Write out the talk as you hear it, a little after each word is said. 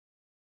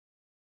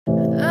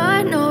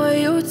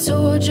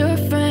told your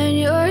friend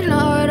you're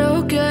not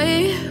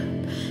okay?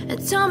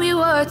 And tell me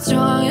what's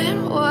wrong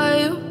and why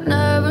you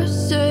never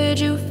said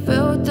you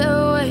felt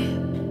that way.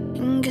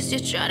 And guess you're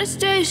trying to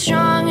stay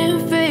strong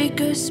and fake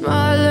a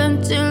smile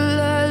until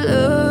I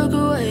look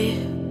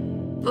away.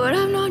 But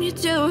I've known you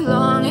too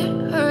long,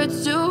 it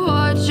hurts to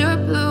watch your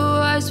blue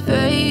eyes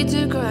fade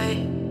to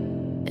gray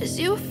as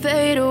you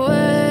fade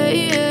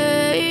away,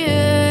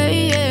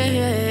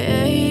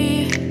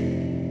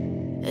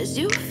 as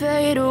you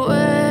fade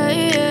away.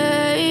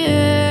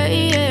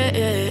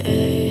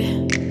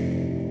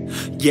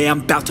 Yeah,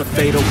 I'm about to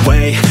fade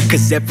away,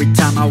 cause every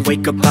time I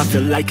wake up I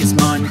feel like it's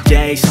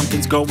Monday.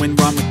 Something's going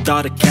wrong with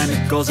all the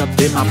chemicals up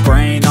in my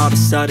brain. All of a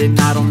sudden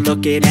I don't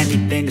look at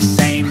anything the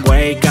same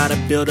way. Got a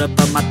buildup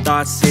of my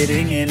thoughts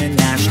sitting in an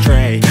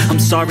ashtray. I'm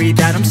sorry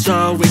that I'm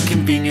so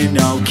inconvenient,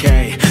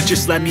 okay?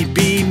 Just let me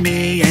be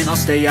me and I'll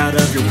stay out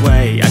of your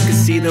way. I can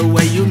see the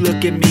way you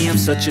look at me, I'm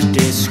such a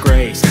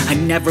disgrace. I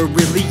never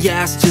really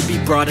asked to be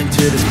brought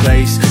into this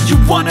place. You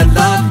wanna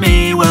love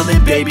me? Well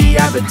then baby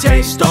have a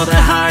taste. All the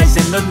highs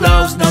and the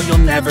lows, no, you'll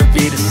never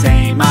be the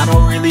same. I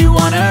don't really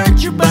wanna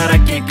hurt you, but I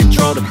can't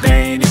control the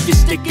pain. If you're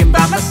sticking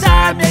by my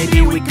side,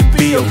 maybe we could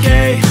be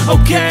okay.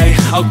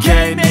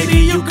 Okay, maybe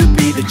you could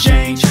be the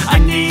change I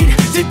need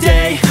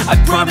today. I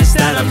promise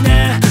that I've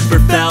never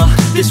felt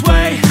this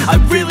way. I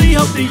really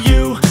hope that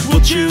you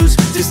will choose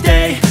to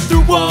stay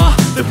through all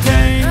the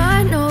pain.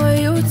 I know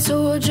you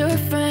told your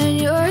friend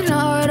you're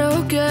not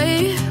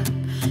okay.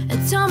 And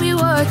tell me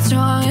what's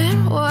wrong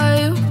and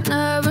why you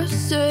never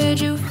said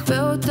you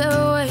felt that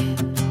way.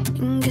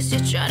 Guess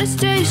you're trying to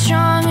stay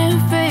strong and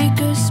fake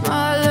a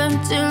smile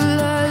until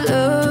I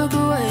look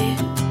away.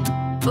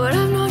 But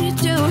I've known you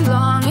too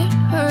long, it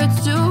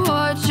hurts to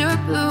watch your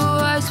blue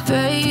eyes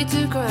fade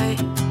to gray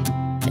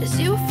as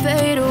you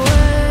fade away,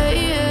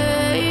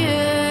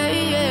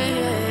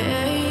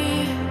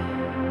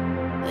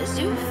 as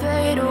you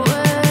fade away,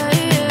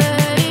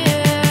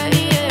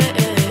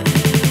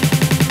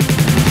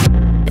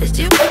 as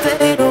you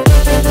fade away.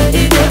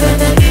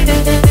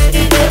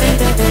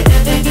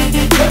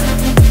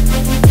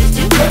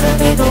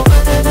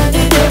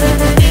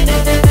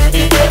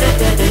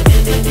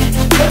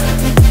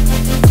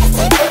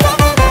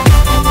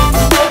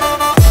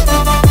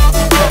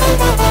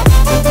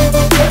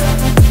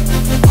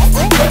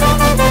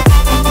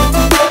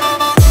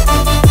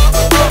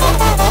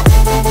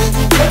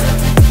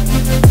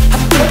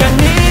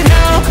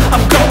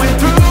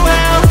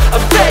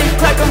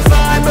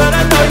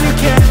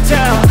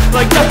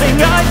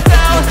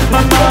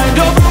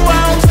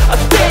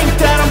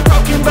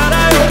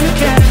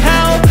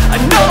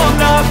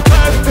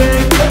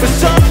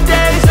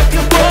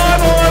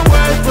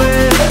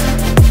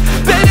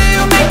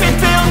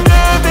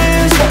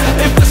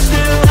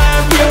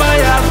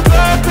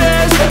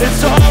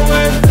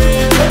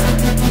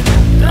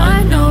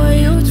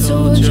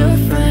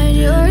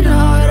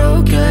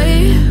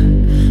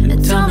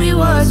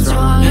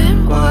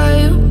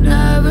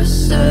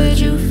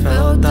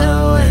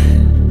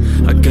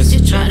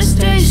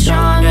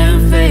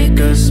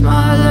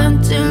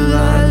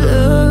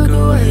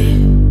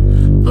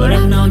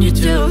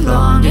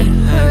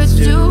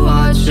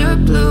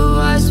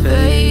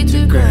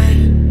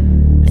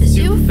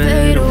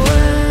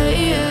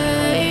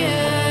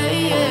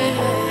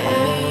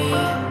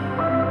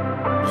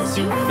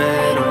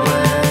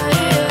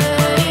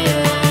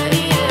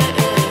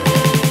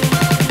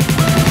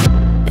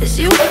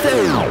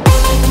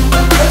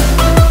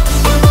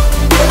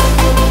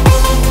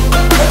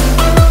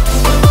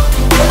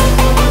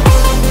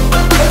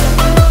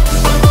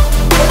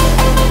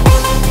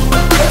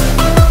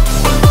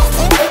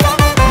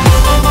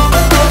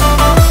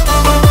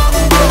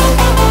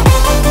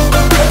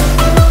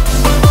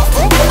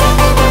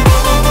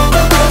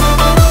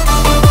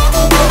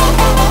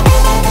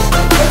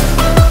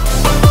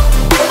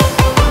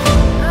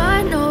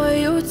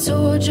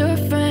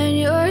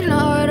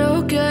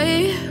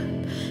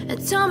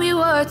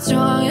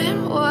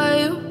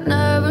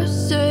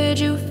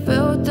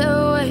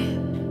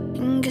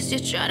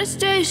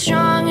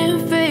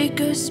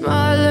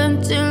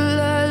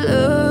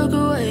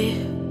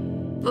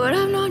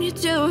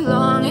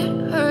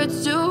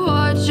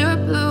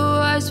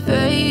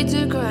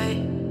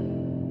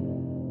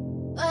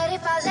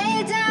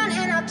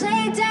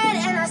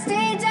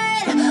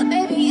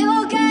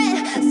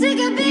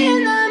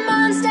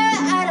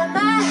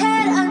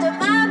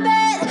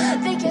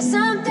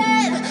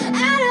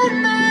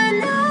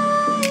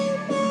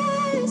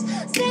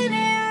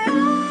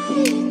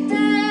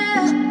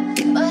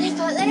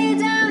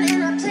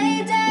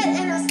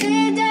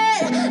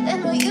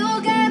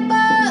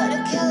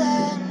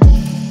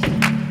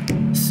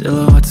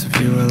 Silhouettes of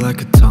you are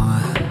like a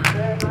taunt.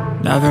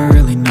 Never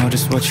really know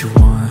just what you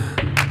want.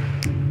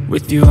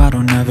 With you I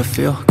don't ever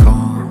feel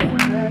calm.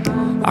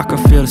 I can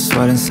feel the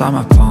sweat inside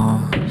my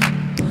palms.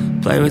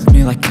 Play with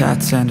me like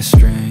cats and a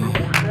string.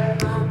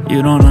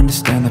 You don't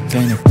understand the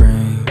pain it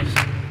brings.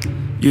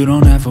 You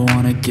don't ever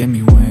wanna give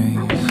me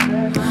wings.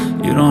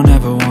 You don't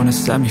ever wanna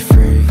set me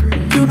free.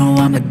 You know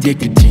I'm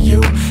addicted to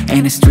you,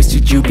 and it's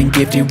twisted, you've been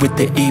gifted with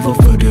the evil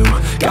voodoo.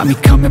 Got me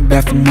coming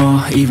back for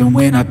more, even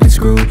when I've been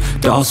screwed.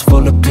 Dolls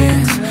full of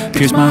pins,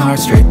 pierce my heart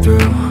straight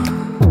through.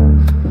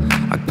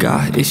 I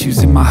got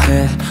issues in my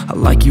head, I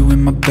like you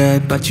in my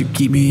bed, but you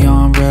keep me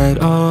on red.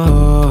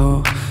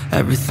 Oh,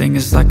 everything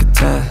is like a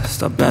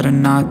test, I better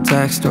not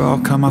text or I'll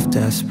come off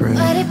desperate.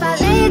 But if I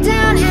lay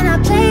down and I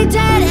play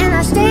dead and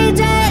I stay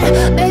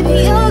dead,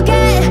 baby, you'll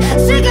get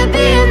sick of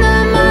being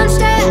the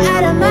monster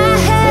out of my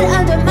head,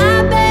 under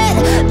my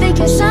bed,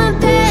 thinking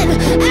something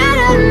out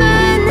of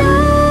my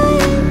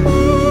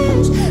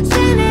nightmares,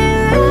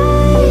 standing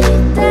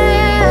right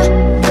there.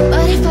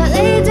 But if I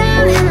lay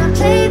down and I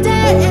play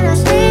dead and I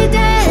stay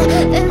dead,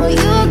 then will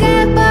you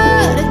get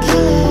bored of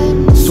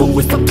killing? So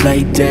if I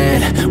play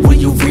dead, will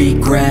you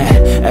regret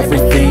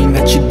everything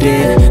that you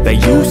did, that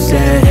you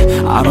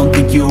said? I don't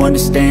think you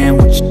understand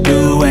what you're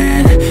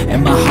doing,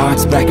 and my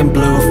heart's black and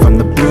blue from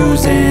the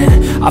bruising.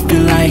 I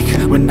feel like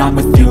when I'm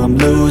with you I'm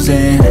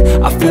losing.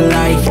 I feel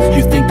like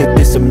you think that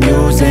this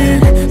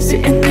amusing,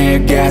 sitting there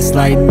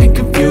gaslighting and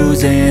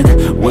confusing.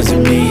 Was it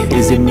me?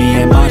 Is it me?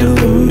 Am I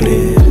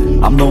deluded?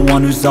 I'm the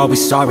one who's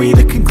always sorry,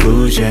 the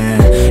conclusion,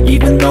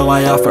 even though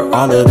I offer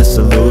all of the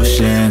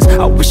solutions.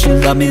 I wish you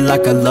loved me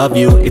like I love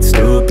you, it's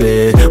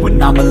stupid.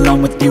 When I'm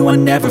alone with you I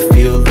never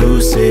feel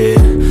lucid.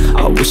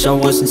 I wish I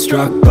wasn't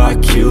struck by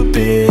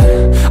Cupid.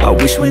 I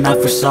wish when I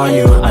first saw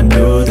you I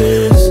knew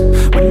this.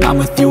 When I'm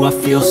with you I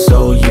feel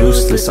so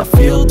useless, I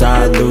feel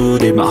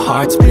diluted, my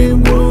heart's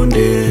been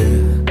wounded.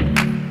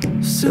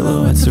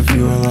 Silhouettes of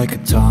you are like a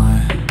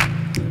taunt,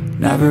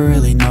 never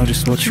really know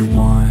just what you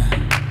want.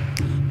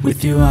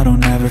 With you I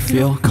don't ever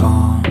feel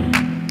calm,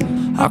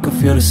 I can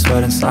feel the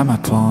sweat inside my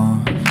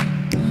palms.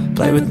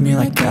 Play with me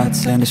like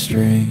cats and a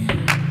string,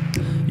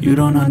 you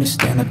don't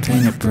understand the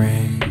pain it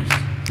brings.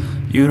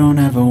 You don't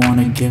ever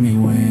wanna give me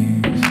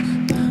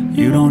wings,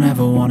 you don't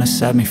ever wanna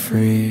set me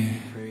free.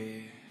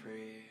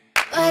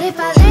 But if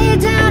I lay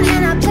down and